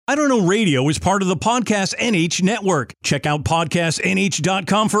I Don't Know Radio is part of the Podcast NH network. Check out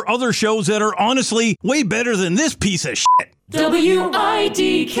podcastnh.com for other shows that are honestly way better than this piece of shit.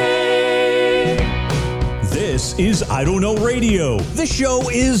 WIDK. This is I Don't Know Radio. This show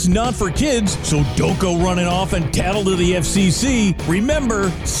is not for kids, so don't go running off and tattle to the FCC. Remember,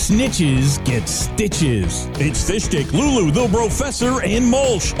 snitches get stitches. It's Fish Stick, Lulu, the Professor, and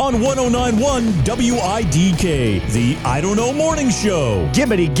Mulch on 109.1 WIDK, the I Don't Know Morning Show.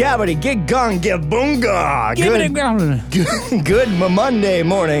 Gibbity gabbity gig gong gabunga. Good Monday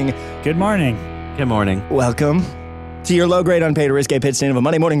morning. Good morning. Good morning. Welcome to your low grade unpaid risque paid stand of a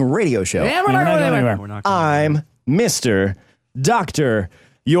Monday morning radio show. Yeah, we're not going anywhere. I'm Mr. Doctor,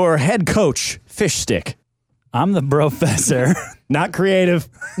 your head coach, Fish Stick. I'm the Professor. Not creative.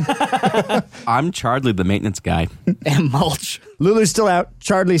 I'm Chardley, the maintenance guy. And Mulch. Lulu's still out.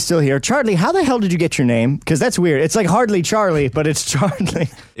 Chardley's still here. Chardley, how the hell did you get your name? Because that's weird. It's like hardly Charlie, but it's Chardley.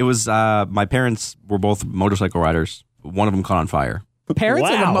 It was, my parents were both motorcycle riders. One of them caught on fire. Parents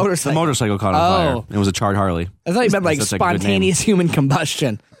or the Wow. The motorcycle? motorcycle caught on fire. It was a charred Harley. I thought you meant like That's a good name. spontaneous human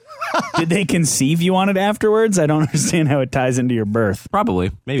combustion. Did they conceive you on it afterwards? I don't understand how it ties into your birth.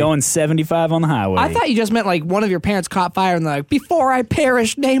 Probably. Maybe. Going 75 on the highway. I thought you just meant like one of your parents caught fire and they're like, before I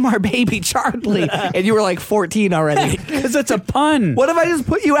perish, name our baby Charlie. And you were like 14 already. because it's a pun. What if I just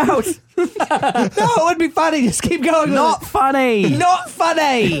put you out? No, it would be funny. Just keep going. Not funny. Not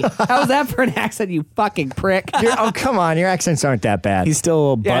funny. How's that for an accent, you fucking prick? Oh, come on. Your accents aren't that bad. He's still a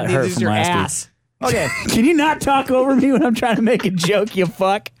little Yeah, butthurt this is from your last ass. Okay. week. Can you not talk over me when I'm trying to make a joke, you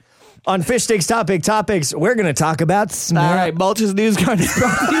fuck? On Fish Stick's Topics, we're going to talk about smell. All right, Mulch's News Card is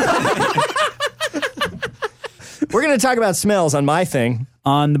brought to you. We're going to talk about smells on my thing.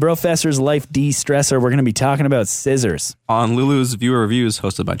 On the Professor's Life De-Stressor, we're going to be talking about scissors. On Lulu's Viewer Reviews,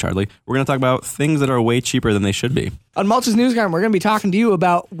 hosted by Chardley, we're going to talk about things that are way cheaper than they should be. On Mulch's News Card, we're going to be talking to you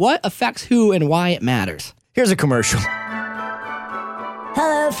about what affects who and why it matters. Here's a commercial.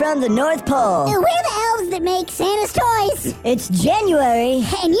 Hello from the North Pole. We're the elves that make Santa's toys. It's January.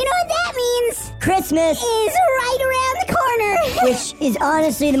 And you know what that means? Christmas, Is right around the corner. which is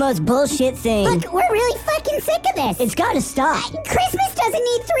honestly the most bullshit thing. Look, we're really fucking sick of this. It's gotta stop. Christmas doesn't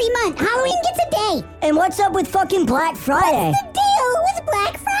need 3 months. Halloween gets a day. And what's up with fucking Black Friday? What's the deal with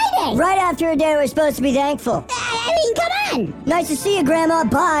Black Friday? Right after a day we're supposed to be thankful. I mean, come on. Nice to see you, Grandma.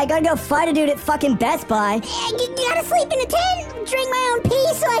 Bye. Gotta go fight a dude at fucking Best Buy. You gotta sleep in a tent, drink my own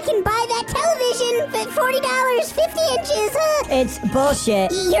pee so I can buy that television for $40, 50 inches. It's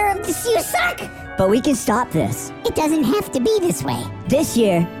bullshit. You suck. But we can stop this. It doesn't have to be this way. This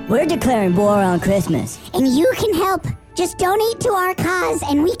year, we're declaring war on Christmas. And you can help. Just donate to our cause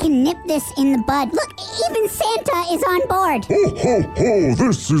and we can nip this in the bud. Look, even Santa is on board. Ho, ho, ho,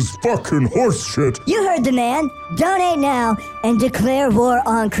 this is fucking horseshit. You heard the man. Donate now and declare war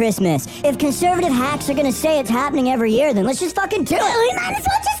on Christmas. If conservative hacks are gonna say it's happening every year, then let's just fucking do it. We might as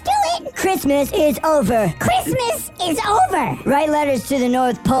well just do it. Christmas is over. Christmas is over. Write letters to the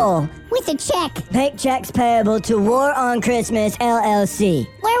North Pole. With a check. Make checks payable to War on Christmas, LLC.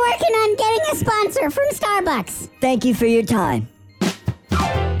 We're working on getting a sponsor from Starbucks. Thank you for your time.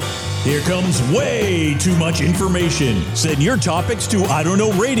 Here comes way too much information. Send your topics to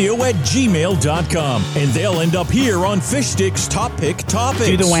idontknowradio@gmail.com, and they'll end up here on Fish Stick's Topics.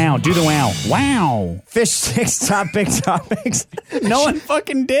 Do the wow. Do the wow. Wow. Fish Stick's Topics. No one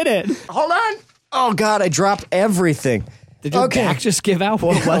fucking did it. Hold on. Oh, God, I dropped everything. Did your back just give out?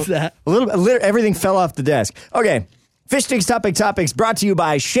 What was that? A little bit, everything fell off the desk. Okay. Fish Stick's Topics brought to you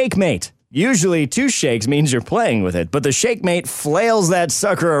by ShakeMate. Usually 2 shakes means you're playing with it, but the ShakeMate flails that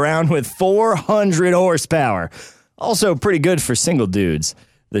sucker around with 400 horsepower. Also pretty good for single dudes.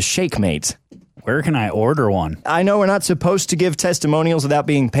 The ShakeMate. Where can I order one? I know we're not supposed to give testimonials without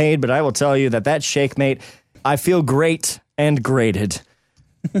being paid, but I will tell you that ShakeMate, I feel great and graded.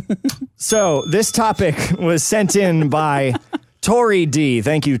 So this topic was sent in by Tori D.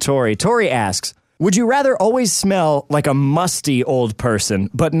 Thank you, Tori. Tori asks, would you rather always smell like a musty old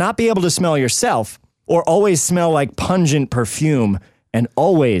person, but not be able to smell yourself, or always smell like pungent perfume and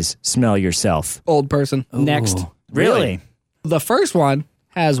always smell yourself? Old person. Ooh. Next. Really? The first one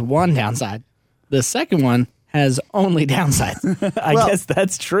has one downside. The second one has only downsides. I guess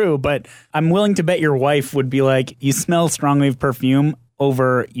that's true, but I'm willing to bet your wife would be like, you smell strongly of perfume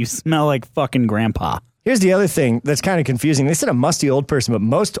over you smell like fucking grandpa. Here's the other thing that's kind of confusing. They said a musty old person, but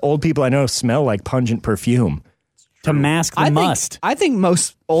most old people I know smell like pungent perfume. To mask the must. I think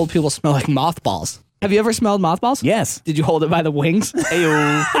most old people smell like mothballs. Have you ever smelled mothballs? Yes. Did you hold it by the wings?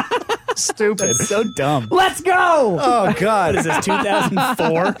 Stupid. That's so dumb. Let's go! Oh, God. What is this,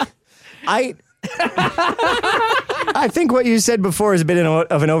 2004? I I think what you said before is a bit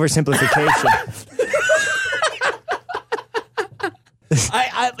of an oversimplification.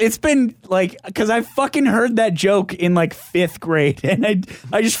 It's been like, because I fucking heard that joke in like 5th grade, and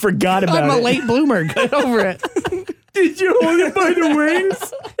I just forgot about it. I'm a late bloomer. Get over it. Did you hold it by the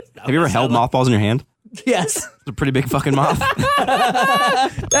wings? Have you ever held mothballs in your hand? Yes. It's a pretty big fucking moth.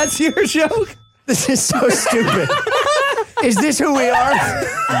 That's your joke? This is so stupid. Is this who we are?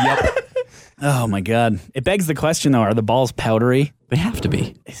 Yep. Oh my God. It begs the question, though, are the balls powdery? They have to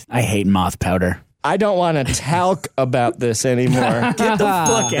be. I hate moth powder. I don't want to talk about this anymore. Get the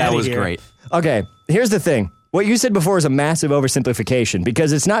fuck That out of was here. great. Okay, here's the thing. What you said before is a massive oversimplification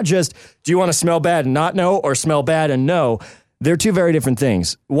because it's not just, do you want to smell bad and not know or smell bad and know? They're two very different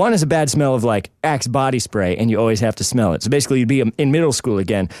things. One is a bad smell of like Axe body spray and you always have to smell it. So basically you'd be in middle school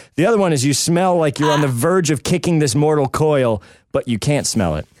again. The other one is you smell like you're on the verge of kicking this mortal coil, but you can't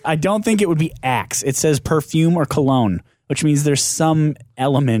smell it. I don't think it would be Axe. It says perfume or cologne, which means there's some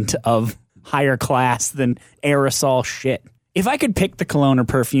element of higher class than aerosol shit. If I could pick the cologne or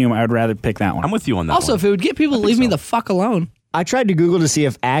perfume, I would rather pick that one. I'm with you on that Also, one. if it would get people to leave me the fuck alone. I tried to Google to see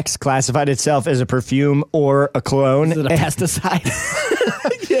if Axe classified itself as a perfume or a cologne. Is it a pesticide?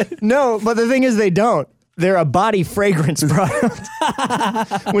 No, but the thing is they don't. They're a body fragrance product,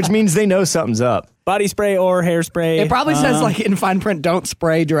 which means they know something's up. Body spray or hairspray. It probably says like in fine print, don't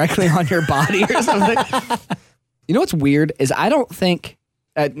spray directly on your body or something. You know what's weird is I don't think,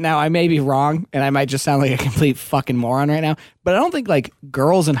 now I may be wrong and I might just sound like a complete fucking moron right now, but I don't think like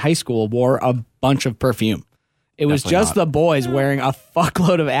girls in high school wore a bunch of perfume. It was Definitely just not. the boys wearing a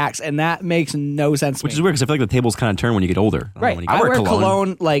fuckload of Axe, and that makes no sense to me. Which is weird because I feel like the tables kind of turn when you get older. Right. When you I wear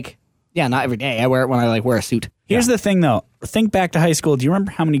cologne like, yeah, not every day. I wear it when I like wear a suit. Here's the thing, though. Think back to high school. Do you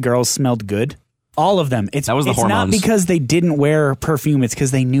remember how many girls smelled good? All of them. That was the it's hormones. not because they didn't wear perfume. It's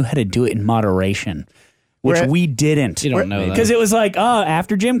because they knew how to do it in moderation, which we didn't. You don't know that. Because it was like, oh,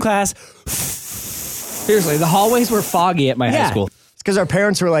 after gym class. Seriously, the hallways were foggy at my high school. It's because our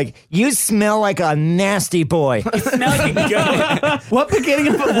parents were like, you smell like a nasty boy. What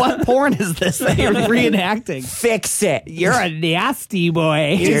beginning of what porn is this that you're reenacting? Fix it. You're a nasty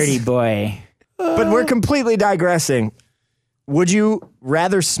boy. Dirty boy. But we're completely digressing. Would you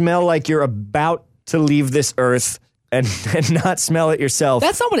rather smell like you're about to leave this earth and not smell it yourself?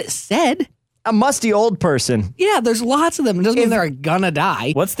 That's not what it said. A musty old person. Yeah, there's lots of them. It doesn't mean they're gonna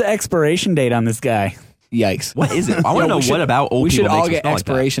die. What's the expiration date on this guy? Yikes. What is it? I want to know what about old We people should all makes them get smell like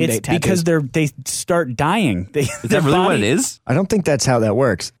that. expiration It's date tattoos. because they start dying. Is Is that really what it is? I don't think that's how that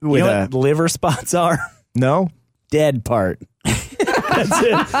works. You With know what liver spots are? no? Dead part. That's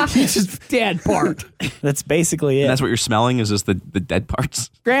it. He's just dead part. That's basically it. And that's what you're smelling is just the dead parts.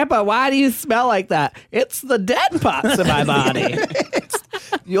 Grandpa, why do you smell like that? It's the dead parts of my body.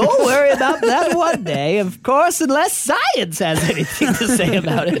 You'll worry about that one day, of course, unless science has anything to say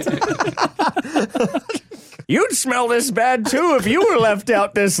about it. You'd smell this bad too if you were left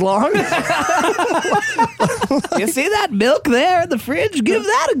out this long. You see that milk there in the fridge? Give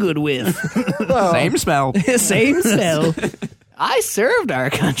that a good whiff. Same smell. Same smell. I served our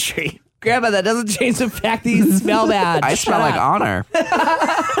country. Grandma, that doesn't change the fact that you smell bad. I smell like honor.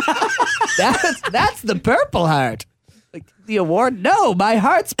 That's the Purple Heart. Like the award? No, my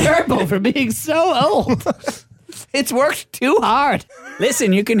heart's purple for being so old. It's worked too hard.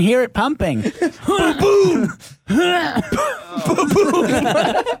 Listen, you can hear it pumping.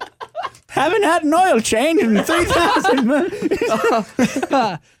 Haven't had an oil change in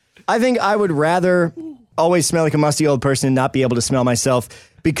 3,000 I think I would rather always smell like a musty old person and not be able to smell myself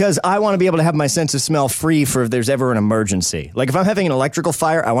because I want to be able to have my sense of smell free for if there's ever an emergency. Like if I'm having an electrical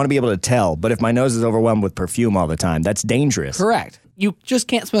fire, I want to be able to tell. But if my nose is overwhelmed with perfume all the time, that's dangerous. Correct. You just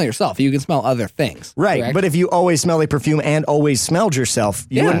can't smell yourself. You can smell other things. Right. Correct? But if you always smell like perfume and always smelled yourself,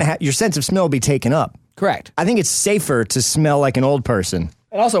 you wouldn't your sense of smell would be taken up. Correct. I think it's safer to smell like an old person.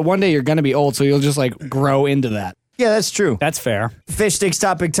 And also, one day you're going to be old, so you'll just like grow into that. Yeah, that's true. That's fair. Fish Sticks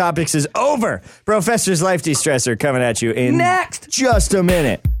Topics is over. Professor's Life De-Stressor coming at you in Next. just a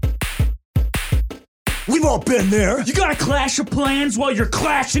minute. We've all been there. You got a clash of plans while you're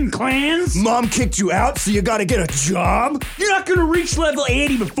clashing clans? Mom kicked you out, so you gotta get a job? You're not gonna reach level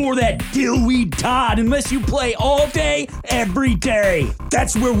 80 before that dillweed Todd unless you play all day, every day.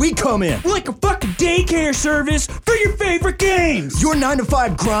 That's where we come in. We're like a fucking daycare service for your favorite games. Your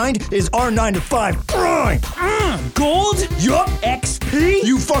 9-to-5 grind is our 9-to-5 grind. Gold? Yup. XP?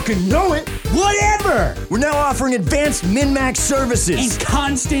 You fucking know it. Whatever. We're now offering advanced min-max services. And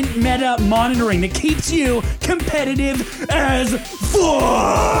constant meta monitoring that keeps you competitive as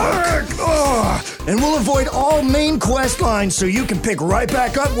fuck. And we'll avoid all main quest lines so you can pick right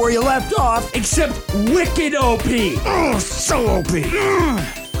back up where you left off. Except wicked OP. So OP.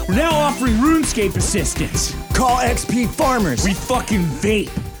 We're now offering RuneScape assistance. Call XP Farmers. We fucking vape.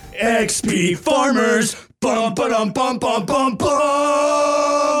 XP Farmers. Bum ba dum bum bum bum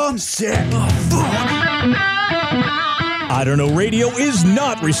bum. Sick. I Don't Know Radio is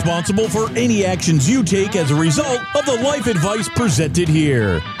not responsible for any actions you take as a result of the life advice presented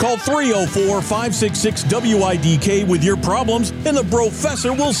here. Call 304-566-WIDK with your problems and the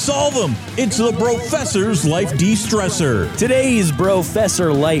Brofessor will solve them. It's the Brofessor's Life De-Stressor. Today's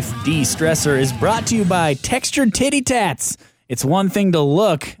Brofessor Life De-Stressor is brought to you by Textured Titty Tats. It's one thing to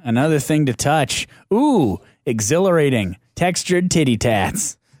look, another thing to touch. Ooh, exhilarating. Textured Titty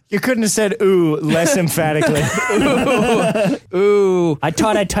Tats. You couldn't have said ooh less emphatically. Ooh. I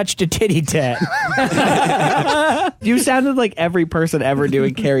thought I touched a titty tat. You sounded like every person ever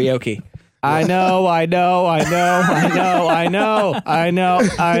doing karaoke. I know. How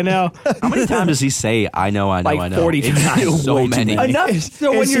many times does he say, I know? Like 42 times. So many. Enough. So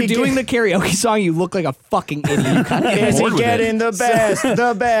when Is you're he doing the karaoke song, you look like a fucking idiot. Is he bored with getting the best,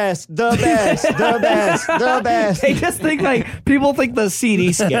 the best, the best, the best, the best? They just think like, people think the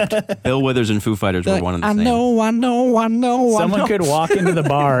CD skipped. Bill Withers and Foo Fighters were one and the I same. know. Someone could walk into the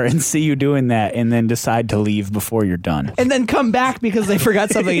bar and see you doing that and then decide to leave before you're done. And then come back because they forgot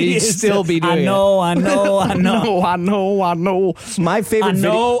something and you'd still be doing I know. I know. My favorite I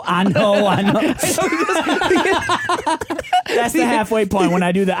know. That's the halfway point. When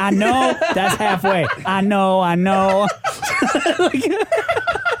I do the I know, that's halfway. I know.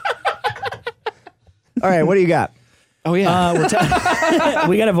 All right, what do you got? Oh, yeah.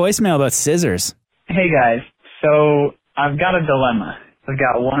 We got a voicemail about scissors. Hey guys, so I've got a dilemma. I've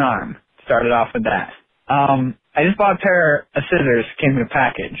got one arm. Started off with that. I just bought a pair of scissors, came in a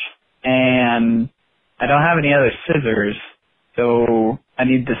package, and I don't have any other scissors, so I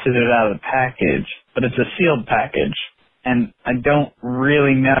need the scissors out of the package, but it's a sealed package, and I don't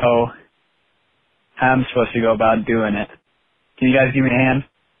really know how I'm supposed to go about doing it. Can you guys give me a hand?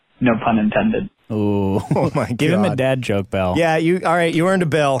 No pun intended. Ooh. Oh my God. Give him a dad joke, Bell. Yeah, all right, you earned a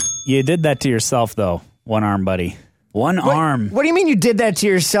bill. You did that to yourself, though. One arm, buddy. One arm. What do you mean you did that to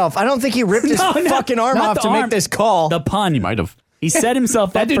yourself? I don't think he ripped his fucking arm not off the to arm. make this call. The pun. He might have. He set himself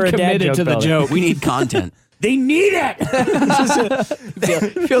up That for dude a dad committed joke. to the Bell. joke. We need content. They need it.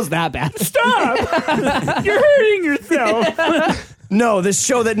 Feels that bad. Stop. You're hurting yourself. No, this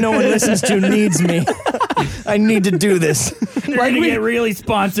show that no one listens to needs me. I need to do this. They're going to get really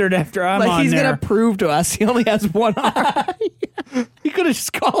sponsored after I'm Like on he's there. going to prove to us he only has one arm. He could have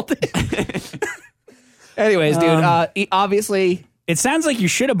just called it. Anyways, dude, obviously... It sounds like you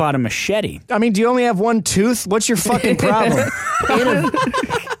should have bought a machete. I mean, do you only have one tooth? What's your fucking problem?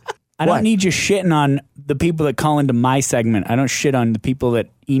 I don't need you shitting on the people that call into my segment. I don't shit on the people that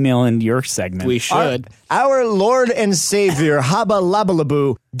email into your segment. We should. Our Lord and Savior, Haba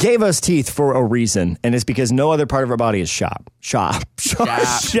Labalaboo, gave us teeth for a reason, and it's because no other part of our body is sharp. Shop.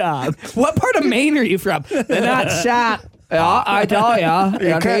 What part of Maine are you from? They're not shot. Yeah, I tell ya.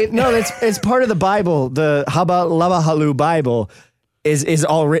 Okay. No, it's part of the Bible. The Haba Labahalu Bible is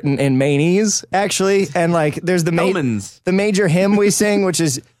all written in Mainese, actually. And like there's the major hymn we sing, which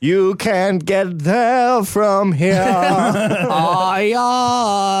is "You can't get there from here."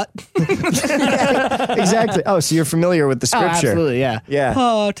 Exactly. Oh, so you're familiar with the scripture. Absolutely, yeah. Yeah.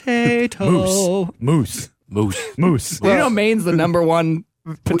 Potato. Moose. You know Maine's the number one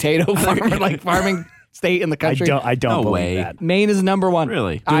potato farming state in the country? I don't believe way. that. Maine is number one.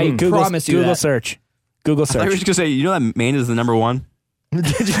 Really? I promise you Google that. search. Google I thought you were search. just going to say, you know that Maine is the number one? End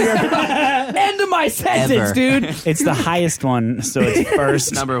of my sentence, Ever. dude. It's the highest one, so it's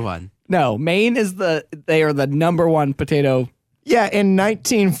first. Number one. No, Maine is they are the number one potato. Yeah, in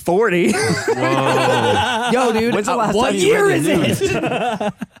 1940. Whoa. Yo, dude, When's the last what time you year read is the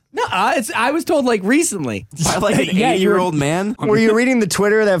it? No, I was told like recently. By like an 80-year-old man? Were you reading the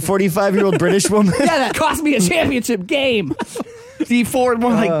Twitter of that 45-year-old British woman? Yeah, that cost me a championship game. D4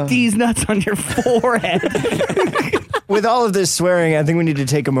 more like D's nuts on your forehead. With all of this swearing, I think we need to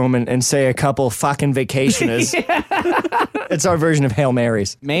take a moment and say a couple fucking vacationers. It's our version of Hail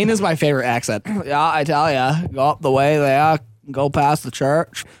Marys. Maine is my favorite accent. Yeah, I tell ya, go up the way there, go past the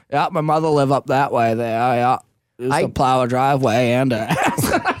church. Yeah, my mother lived up that way there. Yeah, used to plow a driveway and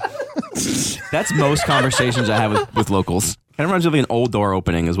That's most conversations I have with locals. Kind of reminds me of an old door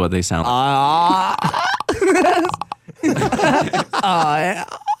opening is what they sound like. yeah.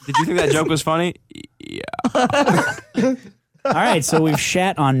 Did you think that joke was funny? Yeah. All right, so we've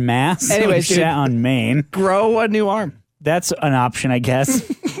shat on Mass. Anyways, we've shat on Maine. Grow a new arm. That's an option, I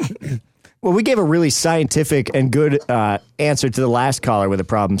guess. Well, we gave a really scientific and good answer to the last caller with a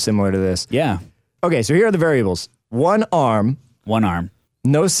problem similar to this. Yeah. Okay, so here are the variables. One arm.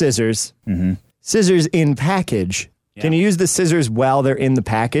 No scissors. Mm-hmm. Scissors in package. Yeah. Can you use the scissors while they're in the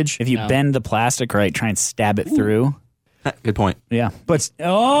package? If you bend the plastic right, try and stab it through. Good point. Yeah. But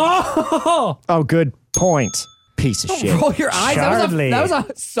good point. Piece of shit. Roll your eyes. That was a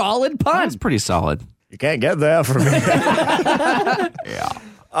solid pun. That's pretty solid. You can't get that from me.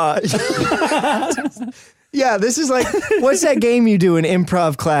 Yeah, this is like, what's that game you do in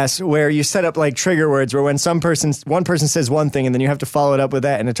improv class where you set up like trigger words where when one person says one thing and then you have to follow it up with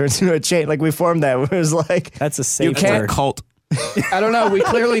that and it turns into a chain. Like we formed that. It was like, that's a safe word. That's a cult. I don't know.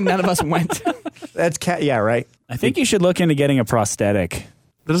 None of us went. That's yeah, right. I think you should look into getting a prosthetic.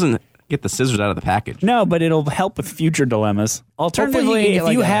 That doesn't get the scissors out of the package. No, but it'll help with future dilemmas. Alternatively, if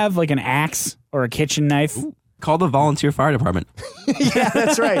you have like an axe or a kitchen knife. Call the volunteer fire department. Yeah,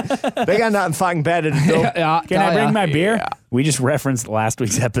 that's right. They got nothing fucking better to do. Can I bring my beer? Yeah. We just referenced last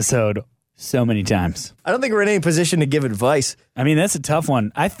week's episode so many times. I don't think we're in any position to give advice. I mean, that's a tough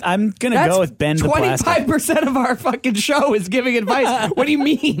one. I'm going to go with bend the plastic. 25% of our fucking show is giving advice. What do you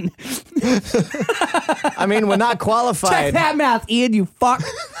mean? I mean, we're not qualified. Check that math, Ian, you fuck.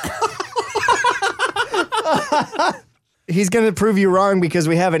 He's going to prove you wrong because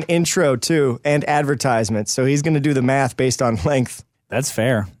we have an intro, too, and advertisements. So he's going to do the math based on length. That's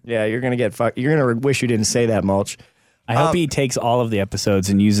fair. Yeah, you're going to get fucked. You're going to wish you didn't say that, Mulch. I hope he takes all of the episodes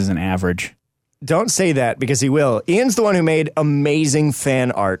and uses an average. Don't say that because he will. Ian's the one who made amazing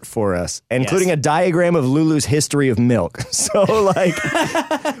fan art for us, including a diagram of Lulu's history of milk. So, like,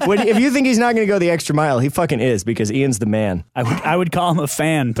 if you think he's not going to go the extra mile, he fucking is because Ian's the man. I would call him a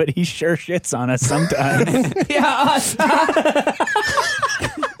fan, but he sure shits on us sometimes. Yeah, us.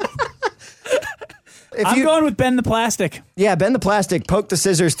 I'm going with bend the plastic. Yeah, bend the plastic, poke the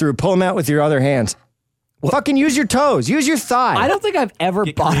scissors through, pull them out with your other hand. Fucking use your toes. Use your thigh. I don't think I've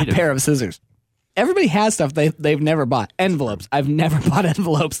ever bought a pair of scissors. Everybody has stuff they've never bought. Envelopes. I've never bought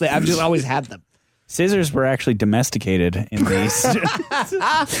envelopes. I've just always had them. Scissors were actually domesticated in these.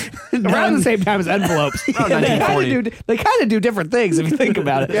 Around the same time as envelopes. Oh, they kind of do different things if you think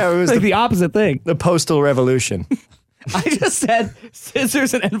about it. Yeah, it was like the opposite thing. The Postal Revolution. I just said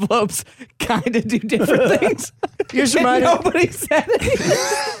scissors and envelopes kind of do different things. Nobody said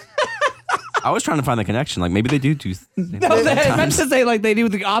it. I was trying to find the connection. Like maybe they do. No, I meant to say like they do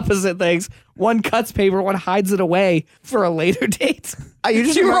the opposite things. One cuts paper, one hides it away for a later date.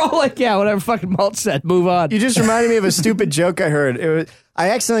 You were all like, yeah, whatever fucking Mulch said. Move on. You just reminded me of a stupid joke I heard. I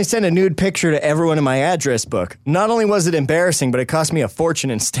accidentally sent a nude picture to everyone in my address book. Not only was it embarrassing, but it cost me a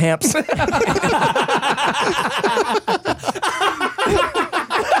fortune in stamps.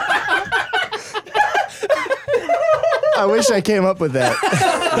 I wish I came up with that.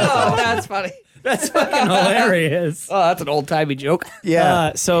 Oh, that's funny. That's fucking hilarious. Oh, that's an old-timey joke.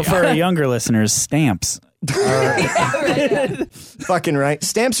 Yeah. So for our younger listeners, stamps. Fucking right.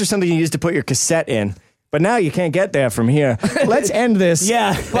 Stamps are something you use to put your cassette in. But now you can't get there from here. Let's end this.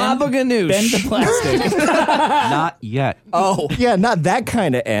 Yeah. Baba Ganoush. Bend the plastic. Not yet. Oh. Yeah, not that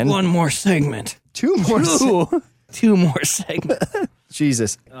kind of end. One more segment. Two more segments.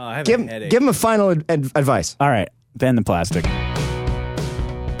 Jesus. Oh, I have give a headache. him a final advice. All right. Bend the plastic.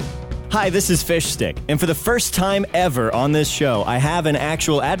 Hi, this is Fish Stick, and for the first time ever on this show, I have an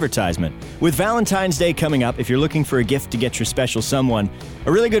actual advertisement. With Valentine's Day coming up, if you're looking for a gift to get your special someone,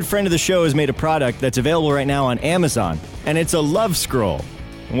 a really good friend of the show has made a product that's available right now on Amazon, and it's a love scroll.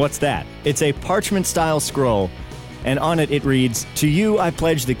 And what's that? It's a parchment-style scroll, and on it reads, "To you I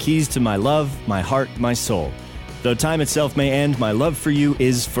pledge the keys to my love, my heart, my soul. Though time itself may end, my love for you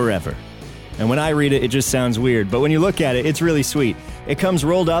is forever." And when I read it, it just sounds weird, but when you look at it, it's really sweet. It comes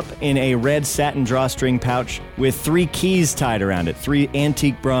rolled up in a red satin drawstring pouch with 3 keys tied around it, 3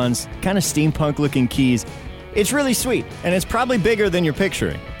 antique bronze, kind of steampunk-looking keys. It's really sweet, and it's probably bigger than you're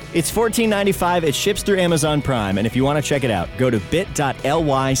picturing. It's $14.95, it ships through Amazon Prime, and if you want to check it out, go to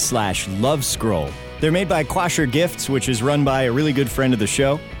bit.ly/lovescroll. They're made by Quasher Gifts, which is run by a really good friend of the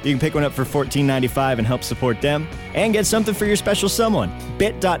show. You can pick one up for $14.95 and help support them, and get something for your special someone.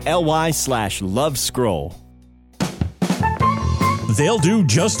 bit.ly/lovescroll. They'll do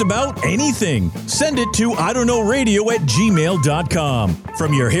just about anything. Send it to IDon'tKnowRadio@gmail.com.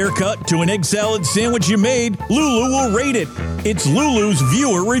 From your haircut to an egg salad sandwich you made, Lulu will rate it. It's Lulu's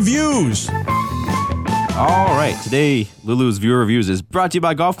Viewer Reviews. All right. Today, Lulu's Viewer Reviews is brought to you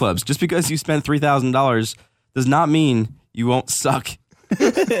by Golf Clubs. Just because you spent $3,000 does not mean you won't suck.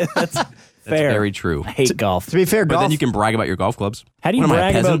 That's Fair. very true. I hate golf. To be fair, But golf. then you can brag about your golf clubs. How do you What am I, a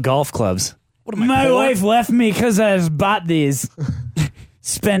brag about peasant? golf clubs? My wife left me because I just bought these.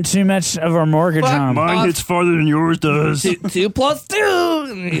 Spent too much of our mortgage on them. Mine hits farther than yours does. 2 plus 2.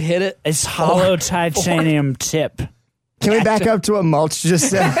 And you hit it. It's hollow titanium tip. Can we back up to what Mulch just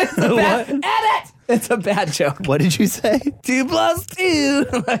said? Edit! It's a bad joke. What did you say? 2 plus 2.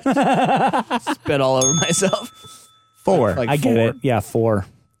 Spit all over myself. 4. Like I get 4. it. Yeah, 4.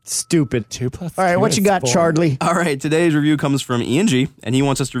 Stupid. 2 plus All right, 2 what you is got, 4. Charlie? All right, today's review comes from Ian G, and he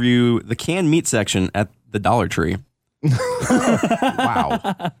wants us to review the canned meat section at the Dollar Tree.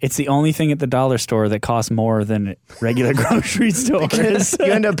 Wow. It's the only thing at the dollar store that costs more than regular grocery stores.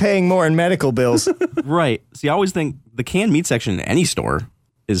 You end up paying more in medical bills. Right. See, I always think the canned meat section in any store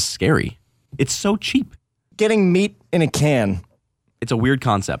is scary. It's so cheap. Getting meat in a can. It's a weird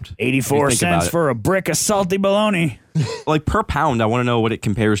concept. 84 If you think about cents it. for a brick of salty bologna. Like per pound, I want to know what it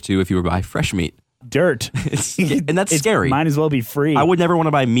compares to if you were to buy fresh meat. Dirt. And that's scary. Might as well be free. I would never want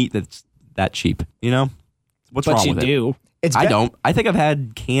to buy meat that's that cheap, you know? What's But wrong you with do. It's I be- don't. I think I've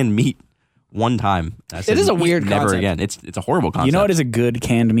had canned meat one time. I said, is a weird never concept. again. It's a horrible concept. You know what is a good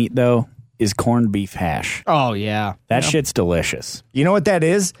canned meat, though? Is corned beef hash. Oh, yeah. That shit's delicious. You know what that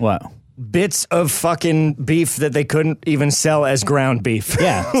is? What? Bits of fucking beef that they couldn't even sell as ground beef.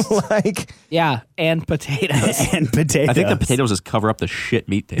 Yeah. Like, Yeah, and potatoes. And potatoes. I think the potatoes just cover up the shit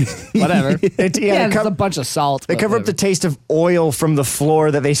meat taste. Whatever. yeah, Yeah, they, there's a bunch of salt. they but cover up the whatever. taste of oil from the floor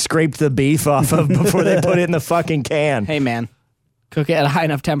that they scraped the beef off of before they put it in the fucking can. Hey, man. Cook it at a high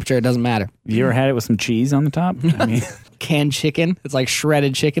enough temperature, it doesn't matter. You ever had it with some cheese on the top? I mean, Canned chicken. It's like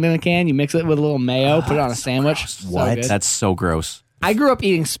shredded chicken in a can. You mix it with a little mayo, put it on a sandwich. So What? good. That's so gross. I grew up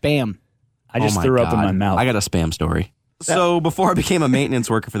eating Spam. I just Oh my threw up in God. my mouth. I got a Spam story. So before I became a maintenance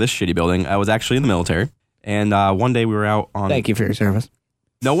worker for this shitty building, I was actually in the military. And one day we were out on... Thank you for your service.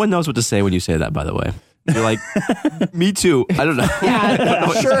 No one knows what to say when you say that, by the way. You're like, me too. I don't know.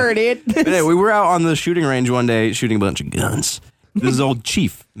 Yeah, sure, dude. But anyway, we were out on the shooting range one day shooting a bunch of guns. This is old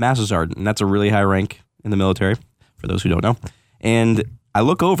Chief, Master Sergeant, and that's a really high rank in the military, for those who don't know. And I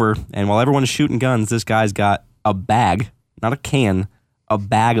look over, and while everyone's shooting guns, this guy's got a bag, not a can, a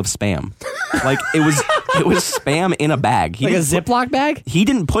bag of Spam. Like, it was Spam in a bag. Like a Ziploc bag? He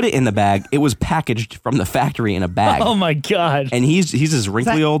didn't put it in the bag. It was packaged from the factory in a bag. Oh my God. And he's this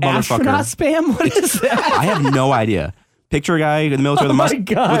wrinkly old Astronaut motherfucker. Spam? What is that? I have no idea. Picture a guy in the military with, my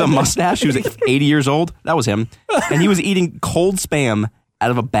God. with a mustache. He was like 80 years old. That was him. And he was eating cold Spam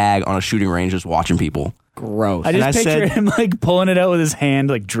out of a bag on a shooting range just watching people. Gross. I just And I picture said- him like pulling it out with his hand,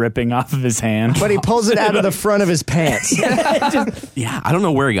 like dripping off of his hand. But he pulls it out of the front of his pants. Yeah, I don't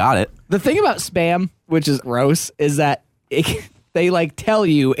know where he got it. The thing about Spam, which is gross, is that they like tell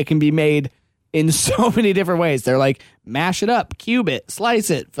you it can be made in so many different ways. They're like, mash it up, cube it, slice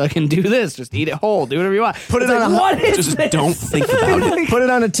it, fucking do this, just eat it whole, do whatever you want. Put it It's on like, a- what is Just this? don't think about it. Put it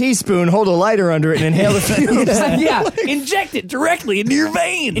on a teaspoon, hold a lighter under it, and inhale the fumes. Yeah, inject it directly into your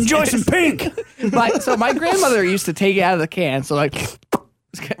veins. Enjoy some pink. So my grandmother used to take it out of the can, so like,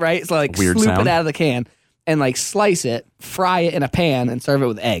 right, so like Weird sloop sound. it out of the can and like slice it, fry it in a pan, and serve it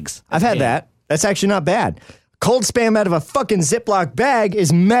with eggs. I've had that. That's actually not bad. Cold Spam out of a fucking Ziploc bag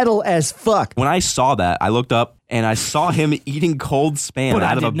is metal as fuck. When I saw that, I looked up and I saw him eating cold Spam But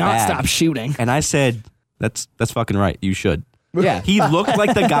out I of a did not bag. stop shooting. And I said, that's fucking right. You should. Yeah. He looked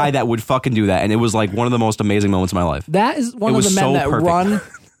like the guy that would fucking do that. And it was like one of the most amazing moments of my life. That is one It of the was men so that perfect. run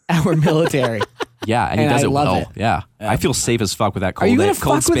our military. Yeah, and he And does I it love well. it. Yeah. I feel safe as fuck with that Are cold, you gonna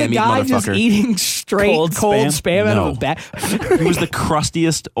cold fuck with a spam guy motherfucker. just eating straight Cold cold Spam? spam out No. of a bag? He was the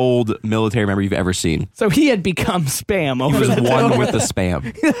crustiest old military member you've ever seen. So he had become spam He over was the one with the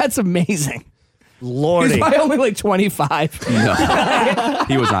spam. That's amazing. Lordy. He's probably only like 25. No,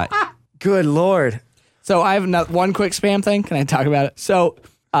 he was not. Good Lord. So I have one quick spam thing. Can I talk about it? So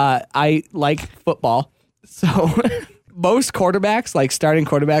I like football. So most quarterbacks, like starting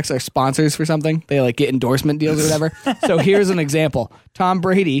quarterbacks, are sponsors for something. They like get endorsement deals or whatever. So here's an example. Tom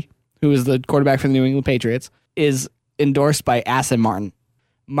Brady, who is the quarterback for the New England Patriots, is endorsed by Aston Martin.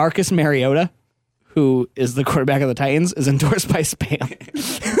 Marcus Mariota, who is the quarterback of the Titans, is endorsed by Spam.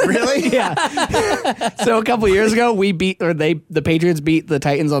 Really? Yeah. So a couple years ago, the Patriots beat the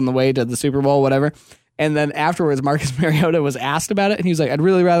Titans on the way to the Super Bowl, whatever. And then afterwards, Marcus Mariota was asked about it, and he was like, "I'd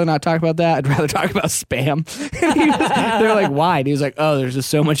really rather not talk about that. I'd rather talk about Spam." They're like, "Why?" And he was like, "Oh, there's just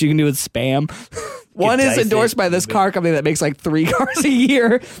so much you can do with Spam." One is endorsed by this car company that makes like 3 cars a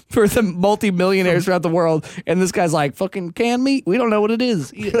year for the multi-millionaires throughout the world, and this guy's like, "Fucking canned meat? We don't know what it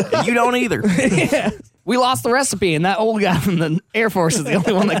is." You don't either. Yeah. We lost the recipe, and that old guy from the Air Force is the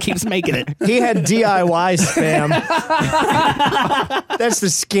only one that keeps making it. He had DIY spam. That's the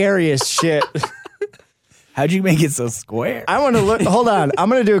scariest shit. How'd you make it so square? I want to look. Hold on. I'm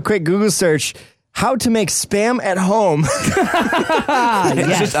going to do a quick Google search. How to make spam at home.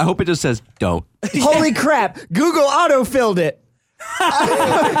 I hope it just says don't. Holy crap. Google auto-filled it.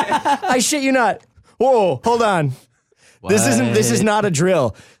 I shit you not. Whoa, hold on. This is not a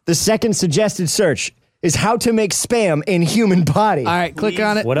drill. The second suggested search is how to make spam in human body. All right, click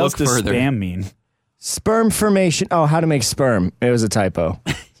on it. What else Look does further. spam mean? Sperm formation. Oh, how to make sperm. It was a typo.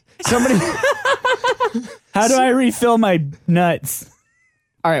 Somebody. How do I refill my nuts?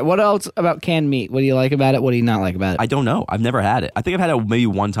 All right, what else about canned meat? What do you like about it? What do you not like about it? I don't know. I've never had it. I think I've had it maybe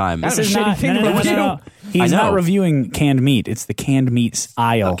one time. This is shitty not. thing to review. I He's know. not reviewing canned meat. It's the canned meats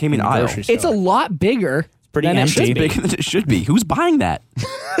aisle. came in the aisle. grocery store. It's a lot bigger. pretty than it empty. should It's be. bigger than it should be. Who's buying that?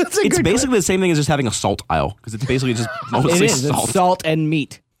 It's basically the same thing as just having a salt aisle because it's basically just mostly It is. salt. It's salt and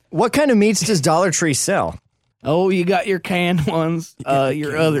meat. What kind of meats does Dollar Tree sell? Oh, you got your canned ones,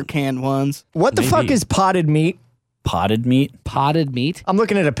 your other canned ones. What the fuck is potted meat? Potted meat? Potted meat? I'm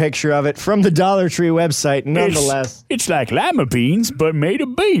looking at a picture of it from the Dollar Tree website, nonetheless. It's like lima beans, but made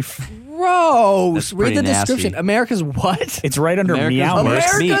of beef. Gross. That's Read pretty the nasty. description. America's what? It's right under meow.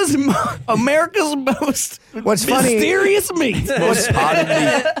 America's most What's funny? mysterious meat. Most potted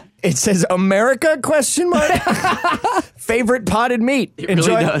meat. It says America ? Favorite potted meat. It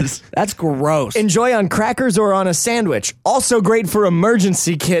really does. That's gross. Enjoy on crackers or on a sandwich. Also great for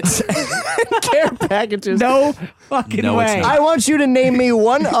emergency kits and care packages. No fucking No, it's way. not. I want you to name me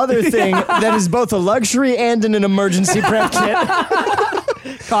one other thing that is both a luxury and an emergency prep kit.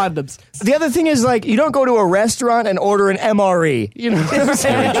 Condoms. The other thing is, like, you don't go to a restaurant and order an MRE. You know what I'm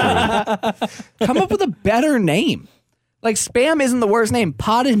saying? Come up with a better name. Like, Spam isn't the worst name.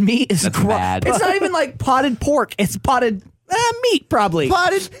 Potted meat is That's gross. bad. It's not even like potted pork. It's potted meat, probably.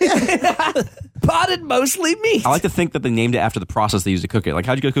 Potted mostly meat. I like to think that they named it after the process they used to cook it. Like,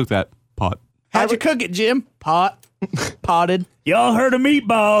 how'd you go cook that? Pot. How'd you cook it, Jim? Potted. Y'all heard of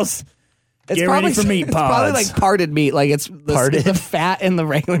meatballs? It's Get probably, ready for meat It's probably pods. like parted meat. Like it's Parted? the fat and the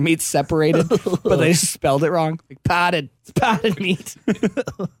regular meat separated, but they just spelled it wrong. Like potted. It's potted meat.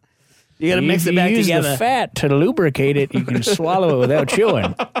 You got to mix it back use together. the fat to lubricate it. You can swallow it without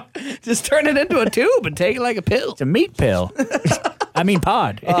chewing. Just turn it into a tube and take it like a pill. It's a meat pill. I mean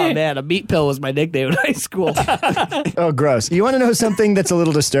pod. Oh man, a meat pill was my nickname in high school. Oh, gross. You want to know something that's a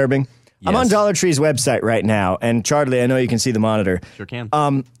little disturbing? I'm on Yes. Dollar Tree's website right now, and Charlie, I know you can see the monitor. Sure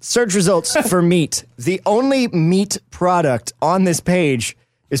can. Search results for meat. The only meat product on this page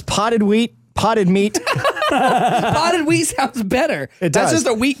is potted wheat, potted meat, Potted wheat sounds better. It That's does. just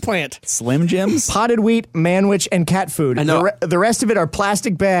a wheat plant. Slim Jims? potted wheat, manwich, and cat food. I know. The rest of it are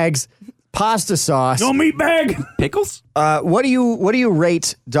plastic bags, pasta sauce. No meat bag. Pickles? What do you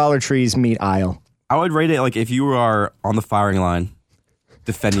rate Dollar Tree's meat aisle? I would rate it like if you are on the firing line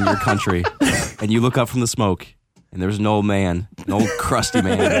defending your country and you look up from the smoke and there's an old man, an old crusty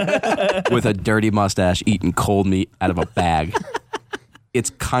man with a dirty mustache eating cold meat out of a bag. It's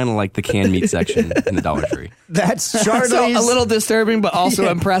kind of like the canned meat section in the Dollar Tree. That's So Charlie's. a little disturbing, but also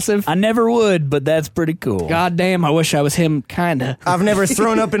impressive. I never would, but that's pretty cool. God damn, I wish I was him, kinda. I've never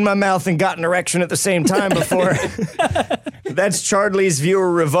thrown up in my mouth and got an erection at the same time before. That's Charlie's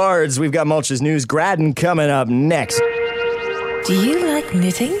viewer revards. We've got Mulch's News Graddon coming up next. Do you like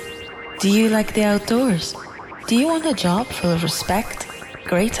knitting? Do you like the outdoors? Do you want a job full of respect,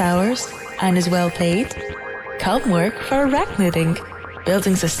 great hours, and is well paid? Come work for Rack Knitting,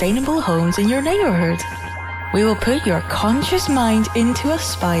 building sustainable homes in your neighborhood. We will put your conscious mind into a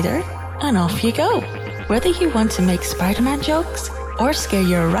spider, and off you go. Whether you want to make Spider-Man jokes or scare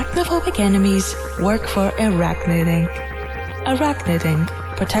your arachnophobic enemies, work for Arachniding. Arachniding,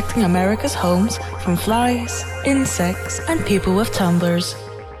 protecting America's homes from flies, insects, and people with tumblers.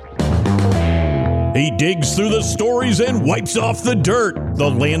 He digs through the stories and wipes off the dirt. The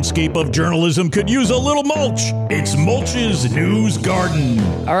landscape of journalism could use a little mulch. It's Mulch's News Garden.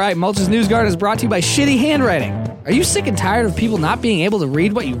 All right, Mulch's News Garden is brought to you by shitty handwriting. Are you sick and tired of people not being able to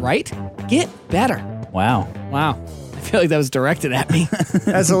read what you write? Get better. Wow. Wow. I feel like that was directed at me.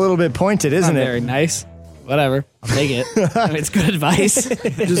 That's a little bit pointed, isn't Not it? very nice. Whatever. I'll take it. I mean, it's good advice.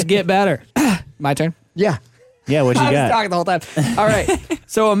 Just get better. My turn. Yeah. Yeah, what you I was got? talking the whole time. All right.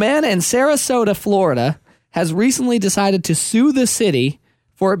 So a man in Sarasota, Florida, has recently decided to sue the city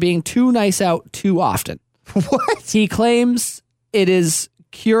for it being too nice out too often. What? He claims it is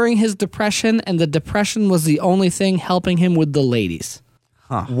curing his depression, and the depression was the only thing helping him with the ladies.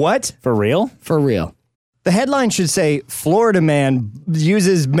 What? For real? For real. The headline should say, Florida man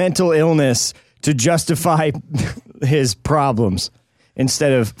uses mental illness to justify his problems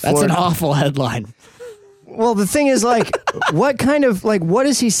instead of That's an awful headline. Well, the thing is, like, what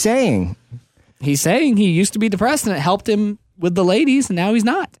is he saying? He's saying he used to be depressed and it helped him with the ladies, and now he's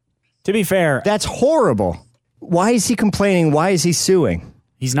not. To be fair, that's horrible. Why is he complaining? Why is he suing?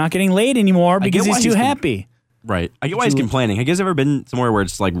 He's not getting laid anymore because he's too happy. Right. I get why he's complaining. Have you guys ever been somewhere where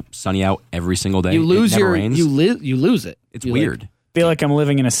it's like sunny out every single day? You lose it never rains? you lose it. It's You weird. Feel like I'm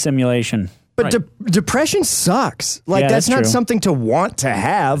living in a simulation. But depression sucks. Like, Yeah, that's that's not true. something to want to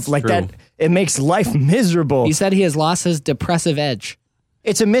have. Like, true. that, it makes life miserable. He said he has lost his depressive edge.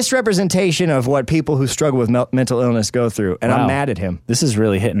 It's a misrepresentation of what people who struggle with mental illness go through, and Wow. I'm mad at him. This is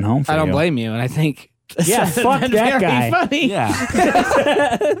really hitting home for I you. don't blame you, and I think Yeah, fuck that's that very guy. Funny. Yeah.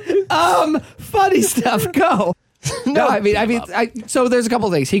 Funny stuff. Go. No, I mean, so there's a couple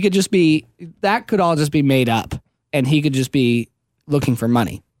things. He could just be, that could all just be made up, and he could just be looking for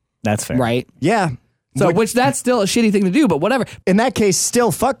money, That's fair. right? Yeah. So, which that's still a shitty thing to do, but whatever. In that case,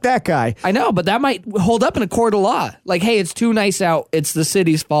 still fuck that guy. I know, but that might hold up in a court of law. Like, hey, it's too nice out. It's the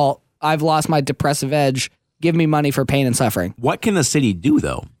city's fault. I've lost my depressive edge. Give me money for pain and suffering. What can the city do,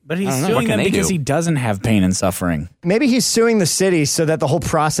 though? But he's What suing can them they because do? he doesn't have pain and suffering. Maybe he's suing the city so that the whole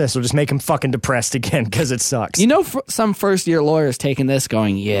process will just make him fucking depressed again because it sucks. You know, some first-year lawyers taking this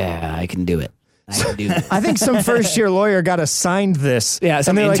going, yeah, I can do it. I can do it. I think some first-year lawyer got assigned this. Yeah,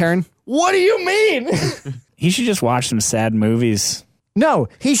 some And they're intern. Like, what do you mean? He should just watch some sad movies. No,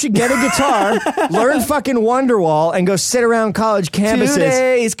 he should get a guitar, learn fucking Wonderwall, and go sit around college campuses.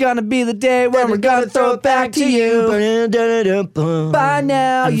 Today's gonna be the day when we're gonna throw it back to you. By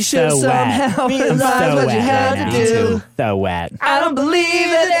now, you should somehow realize what you had to do. So wet. I don't believe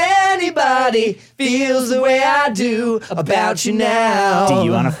that anybody feels the way I do about you now. Do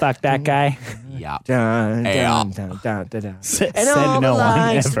you want to fuck that guy? Yeah. Dun, Yeah. dun, dun, dun, dun, dun. Said And all no the one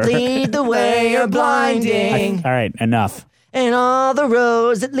lights ever. lead the way are blinding. All right, enough. And all the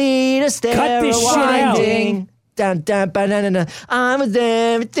roads that lead us there Cut this are shit out. winding. Dun, dun, ba, na, na, na. I'm with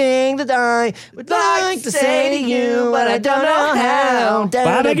everything that I would like to say to you, but I don't know how.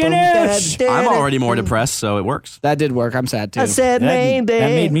 Baba Ganoush. I'm already more depressed, so it works. That did work. I'm sad too. I said, That maybe. that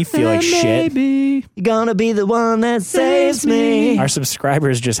made me feel like shit. Maybe. You're gonna be the one that saves me. Our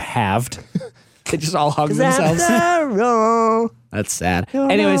subscribers just halved. They just all hug 'Cause themselves. after all- That's sad.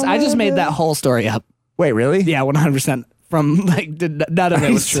 Anyways, I just made that whole story up. Wait, really? Yeah, 100%. From none of it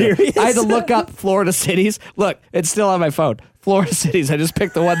you was true. serious? I had to look up Florida cities. Look, it's still on my phone. Florida cities. I just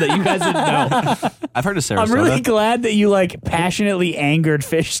picked the one that you guys didn't know. I've heard of Sarasota. I'm really glad that you like passionately angered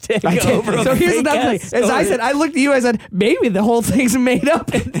Fish Stick over a So here's fake another ass thing. As I story. said, I looked at you. I said, maybe the whole thing's made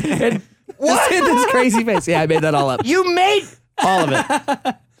up. And what? This crazy face. Yeah, I made that all up. You made All of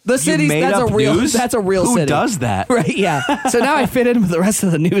it. The cities. made That's up a real. news? That's a real Who city. does that? Right. Yeah. So now I fit in with the rest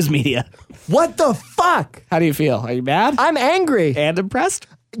of the news media. what the fuck? How do you feel? Are you mad I'm angry. and impressed?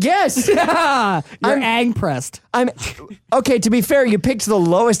 Yes. Yeah. You're ang-pressed. I'm okay. To be fair, you picked the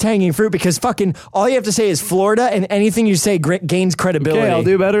lowest hanging fruit because fucking all you have to say is Florida, and anything you say gains credibility. Okay, I'll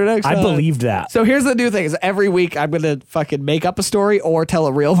do better next I time. believed that. So here's the new thing: is every week I'm gonna fucking make up a story or tell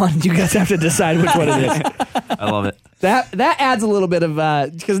a real one. You guys have to decide which one it is. I love it. That adds a little bit of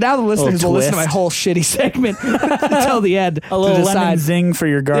because now the listeners will listen to my twist. whole shitty segment until the end. A little to lemon decide. zing for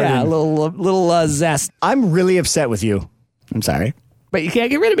your garden. Yeah, a little zest. I'm really upset with you. I'm sorry, but you can't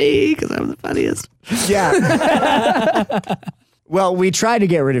get rid of me because I'm the funniest. Yeah. Well, we tried to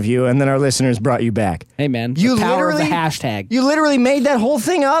get rid of you, and then our listeners brought you back. Hey man, You the power of the literally- hashtag. You literally made that whole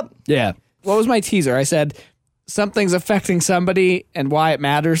thing up. Yeah. What was my teaser? I said something's affecting somebody and why it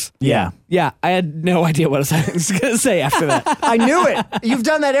matters. Yeah. Yeah, I had no idea what I was going to say after that. I knew it. You've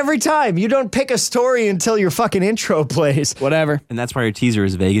done that every time. You don't pick a story until your fucking intro plays. Whatever. And that's why your teaser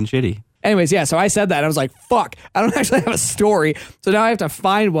is vague and shitty. Anyways, yeah, so I said that. And I was like, fuck, I don't actually have a story. So now I have to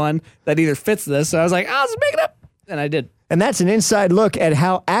find one that either fits this. So I was like, I'll just make it up. And I did. And that's an inside look at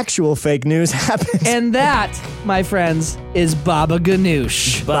how actual fake news happens. And that, my friends, is Baba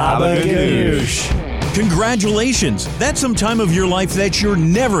Ganoush. Baba Ganoush. Congratulations! That's some time of your life that you're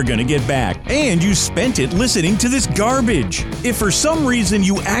never going to get back, and you spent it listening to this garbage. If for some reason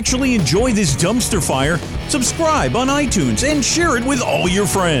you actually enjoy this dumpster fire, subscribe on iTunes and share it with all your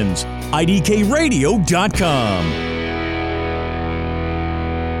friends. IDKRadio.com.